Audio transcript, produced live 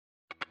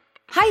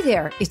Hi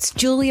there, it's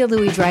Julia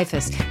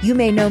Louis-Dreyfus. You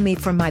may know me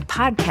from my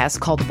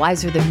podcast called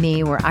Wiser Than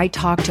Me, where I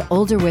talk to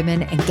older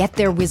women and get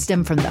their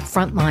wisdom from the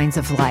front lines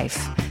of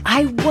life.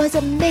 I was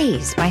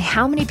amazed by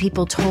how many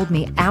people told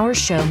me our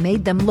show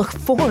made them look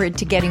forward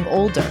to getting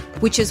older,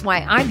 which is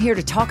why I'm here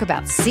to talk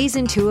about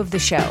Season 2 of the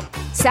show.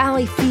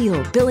 Sally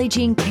Field, Billie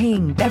Jean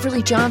King,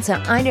 Beverly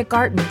Johnson, Ina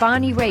Garten,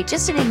 Bonnie Raitt,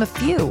 just to name a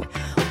few.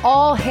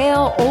 All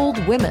hail old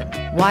women.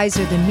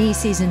 Wiser Than Me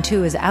Season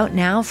 2 is out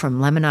now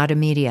from Lemonada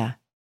Media.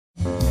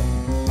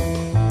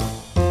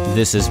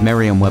 This is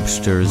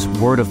Merriam-Webster's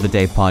Word of the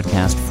Day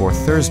podcast for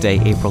Thursday,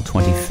 April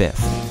 25th.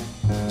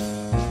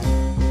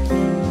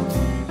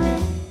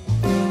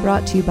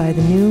 Brought to you by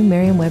the new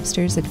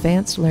Merriam-Webster's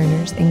Advanced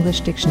Learners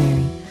English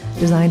Dictionary,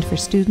 designed for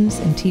students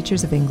and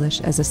teachers of English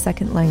as a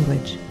second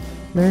language.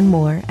 Learn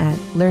more at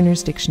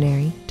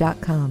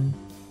learnersdictionary.com.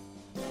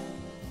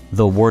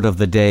 The word of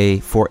the day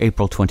for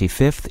April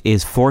 25th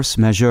is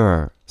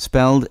forss-mah-ZHUR,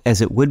 spelled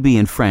as it would be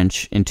in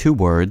French in two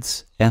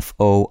words,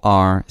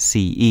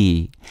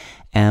 F-O-R-C-E-M-A-J-E-U-R-E.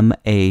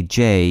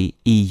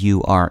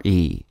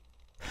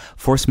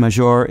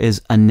 Force-majeure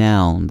is a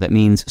noun that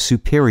means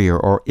superior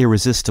or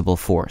irresistible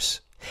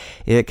force.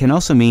 It can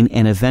also mean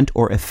an event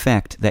or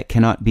effect that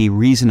cannot be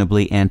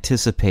reasonably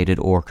anticipated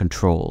or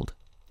controlled.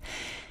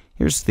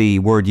 Here's the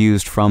word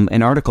used from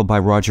an article by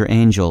Roger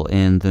Angell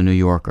in The New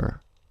Yorker.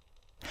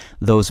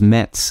 Those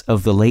Mets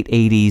of the late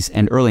 80s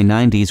and early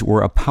 90s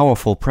were a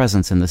powerful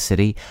presence in the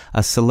city,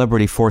 a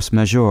celebrity force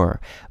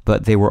majeure,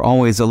 but they were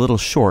always a little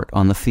short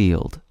on the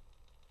field.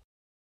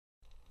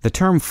 The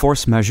term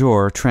force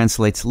majeure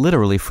translates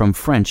literally from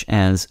French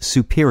as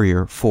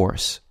superior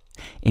force.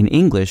 In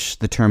English,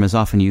 the term is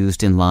often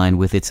used in line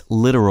with its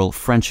literal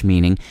French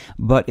meaning,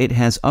 but it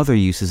has other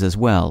uses as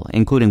well,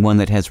 including one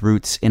that has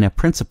roots in a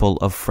principle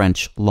of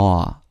French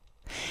law.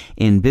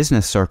 In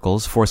business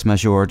circles, force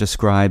majeure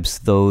describes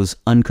those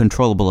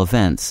uncontrollable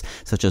events,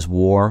 such as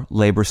war,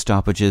 labor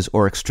stoppages,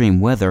 or extreme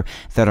weather,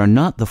 that are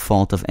not the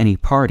fault of any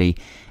party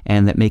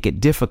and that make it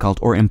difficult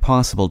or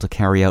impossible to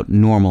carry out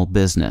normal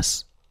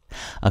business.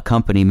 A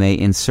company may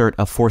insert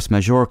a force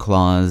majeure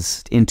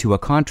clause into a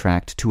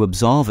contract to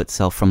absolve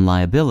itself from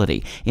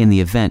liability in the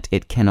event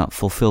it cannot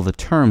fulfill the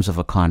terms of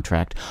a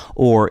contract,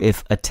 or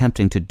if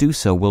attempting to do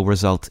so will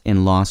result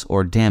in loss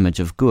or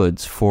damage of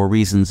goods for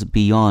reasons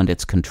beyond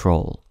its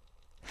control.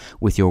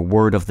 With your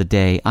word of the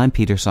day, I'm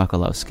Peter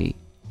Sokolowski.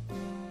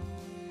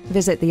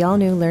 Visit the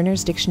all-new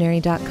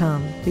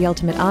learnersdictionary.com, the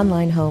ultimate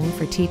online home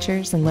for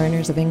teachers and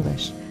learners of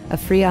English. A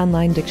free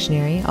online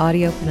dictionary,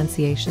 audio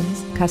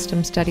pronunciations,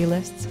 custom study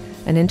lists,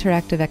 and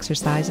interactive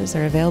exercises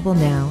are available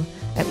now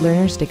at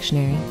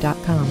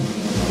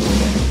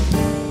learnersdictionary.com.